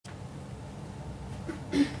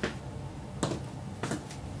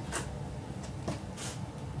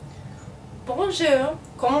Bonjour,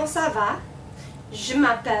 comment ça va? Je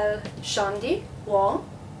m'appelle Shandy Wall.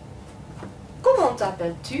 Comment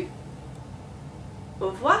t'appelles-tu? Au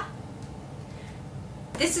revoir.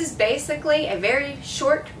 This is basically a very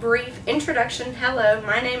short, brief introduction. Hello,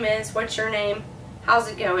 my name is, what's your name? How's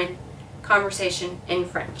it going? Conversation in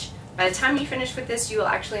French. By the time you finish with this, you will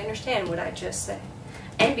actually understand what I just said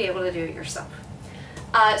and be able to do it yourself.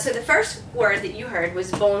 So the first word that you heard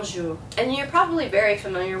was bonjour, and you're probably very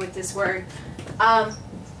familiar with this word. And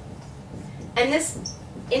this,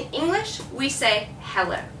 in English, we say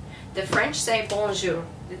hello. The French say bonjour.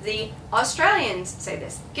 The Australians say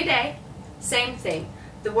this, good day, same thing.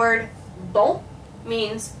 The word bon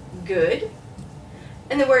means good,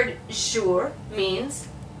 and the word jour means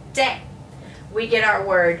day. We get our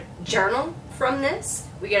word journal from this.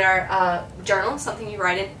 We get our journal, something you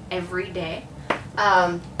write in every day.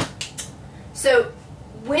 So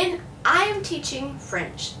when I am teaching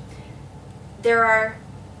French, there are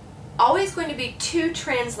always going to be two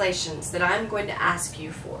translations that I'm going to ask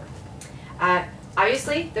you for.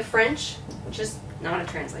 Obviously the French, which is not a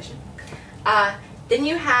translation. Then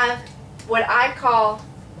you have what I call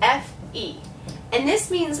FE. And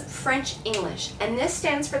this means French English. And this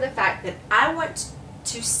stands for the fact that I want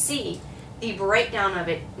to see the breakdown of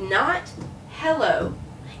it, not hello.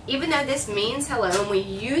 Even though this means hello and we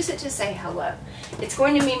use it to say hello, it's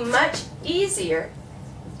going to be much easier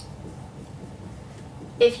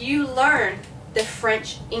if you learn the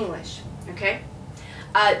French English, okay?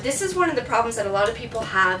 This is one of the problems that a lot of people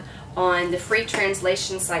have on the free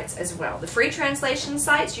translation sites as well. The free translation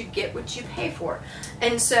sites, you get what you pay for.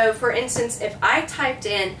 And so, for instance, if I typed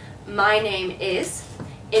in my name is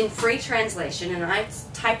in free translation and I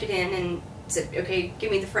typed it in and said, okay,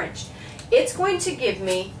 give me the French, it's going to give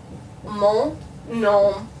me mon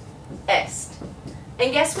nom est.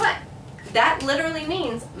 And guess what? That literally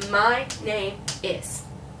means my name is.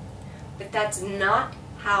 But that's not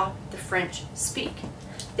how the French speak.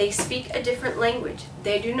 They speak a different language.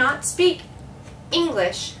 They do not speak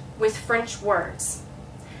English with French words.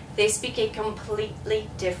 They speak a completely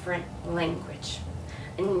different language.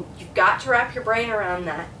 And you've got to wrap your brain around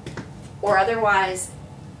that, or otherwise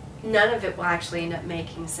none of it will actually end up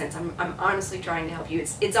making sense. I'm honestly trying to help you.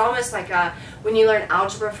 It's almost like when you learn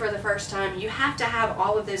algebra for the first time, you have to have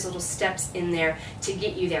all of those little steps in there to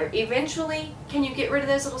get you there. Eventually, can you get rid of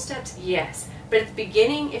those little steps? Yes. But at the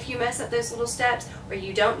beginning, if you mess up those little steps or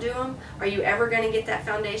you don't do them, are you ever going to get that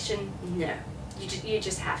foundation? No. You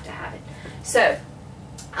just have to have it. So,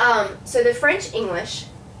 so the French English,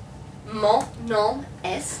 mon nom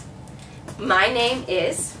est, my name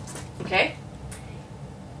is, okay,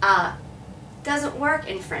 doesn't work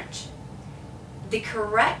in French. The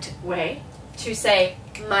correct way to say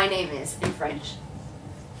my name is in French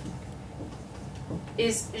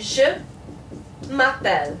is je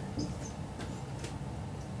m'appelle.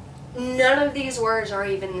 None of these words are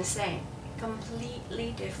even the same.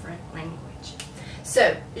 Completely different language.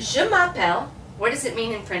 So, je m'appelle, what does it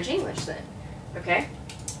mean in French English then? Okay?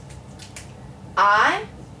 I,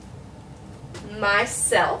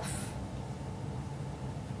 myself,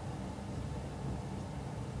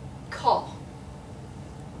 call.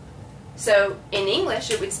 So, in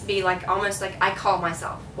English, it would be like almost like I call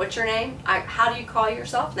myself. What's your name? How do you call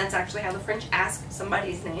yourself? That's actually how the French ask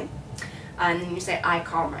somebody's name. And then you say, I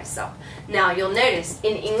call myself. Now, you'll notice,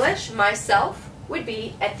 in English, myself would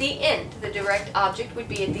be at the end. The direct object would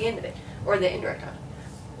be at the end of it, or the indirect object.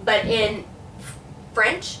 But in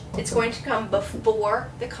French, it's going to come before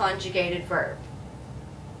the conjugated verb.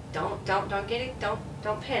 Don't get it,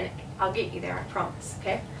 don't panic. I'll get you there, I promise,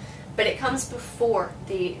 okay? But it comes before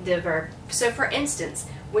the verb. So, for instance,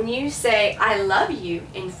 when you say, I love you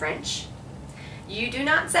in French, you do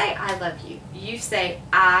not say, I love you. You say,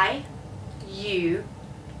 I, you,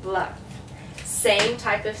 love. Same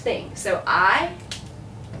type of thing. So I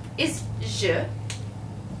is je.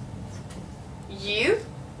 You,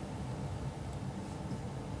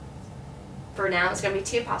 for noun, it's going to be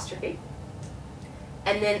T apostrophe.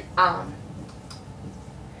 And then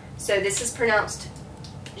so this is pronounced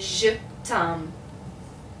je t'aime.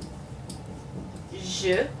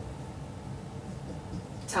 Je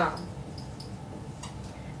t'aime.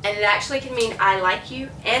 And it actually can mean I like you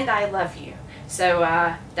and I love you. So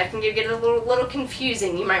that can get a little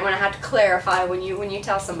confusing. You might want to have to clarify when you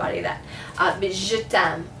tell somebody that. But je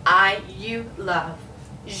t'aime, I, you, love.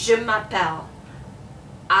 Je m'appelle,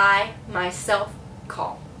 I, myself,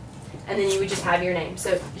 call. And then you would just have your name.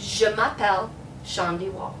 So, je m'appelle Shandy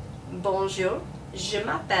Wall. Bonjour, je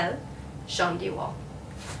m'appelle Shandy Wall.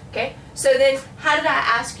 Okay, so then how did I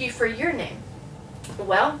ask you for your name?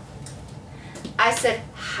 Well, I said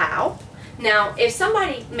how. Now, if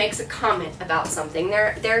somebody makes a comment about something,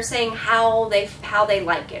 they're saying how they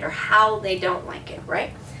like it or how they don't like it,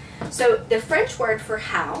 right? So the French word for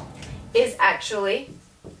how is actually,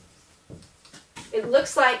 it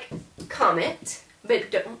looks like comment,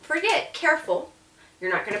 but don't forget, careful,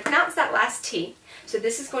 you're not going to pronounce that last T. So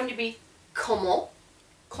this is going to be comment,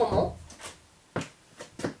 comment.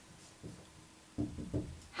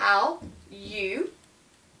 How you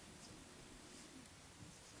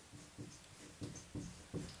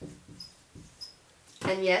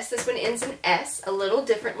and yes, this one ends in S a little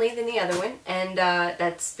differently than the other one, and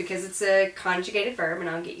that's because it's a conjugated verb, and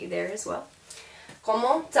I'll get you there as well.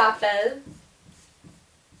 Comment t'appelles-tu?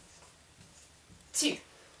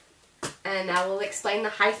 And I will explain the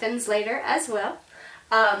hyphens later as well.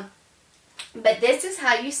 But this is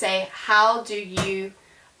how you say, how do you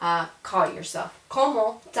call yourself?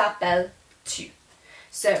 Comment t'appelles-tu?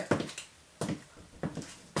 So,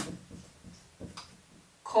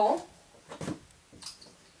 comment,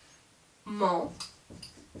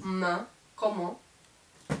 comment,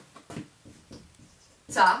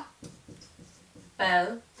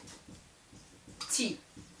 t'appelles-tu?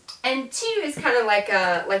 And tu is kind of like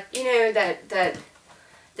you know that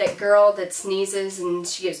girl that sneezes and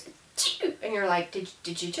she goes tu, and you're like,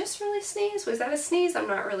 did you just really sneeze? Was that a sneeze? I'm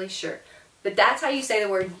not really sure. But that's how you say the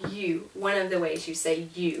word you. One of the ways you say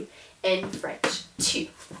you in French. Tu.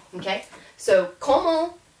 Okay? So,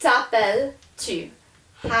 comment t'appelles-tu?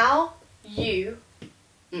 How you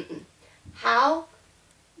how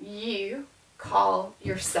you call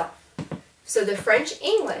yourself. So the French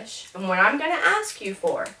English, and what I'm going to ask you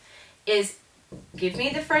for is give me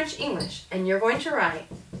the French English, and you're going to write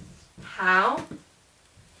how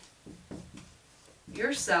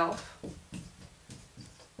yourself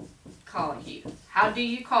call you. How do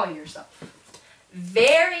you call yourself?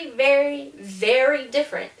 Very, very, very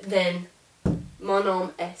different than mon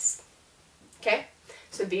nom est. Okay?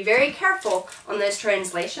 So be very careful on those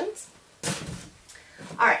translations.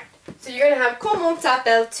 Alright, so you're going to have comment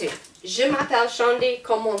t'appelles-tu? Je m'appelle Shandy,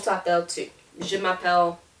 comment t'appelles-tu? Je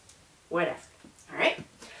m'appelle whatever. Alright?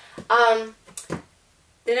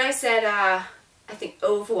 Then I said, I think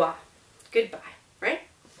au revoir. Goodbye, right?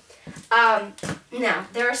 Now,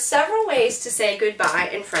 there are several ways to say goodbye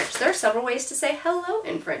in French. There are several ways to say hello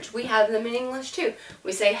in French. We have them in English too.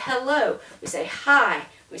 We say hello, we say hi,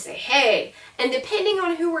 we say hey. And depending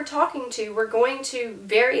on who we're talking to, we're going to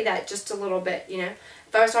vary that just a little bit, you know.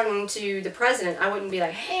 If I was talking to the president, I wouldn't be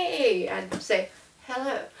like, hey, I'd say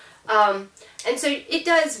hello. And so it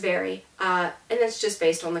does vary, and that's just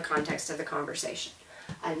based on the context of the conversation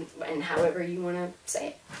and however you want to say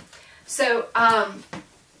it. So,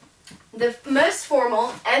 the most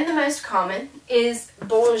formal and the most common is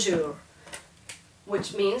bonjour,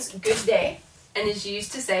 which means good day and is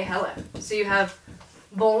used to say hello. So you have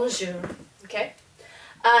bonjour, okay?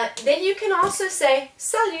 Then you can also say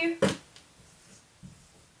salut,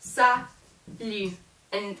 salut.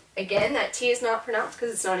 And again, that T is not pronounced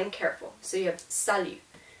because it's not in careful. So you have salut.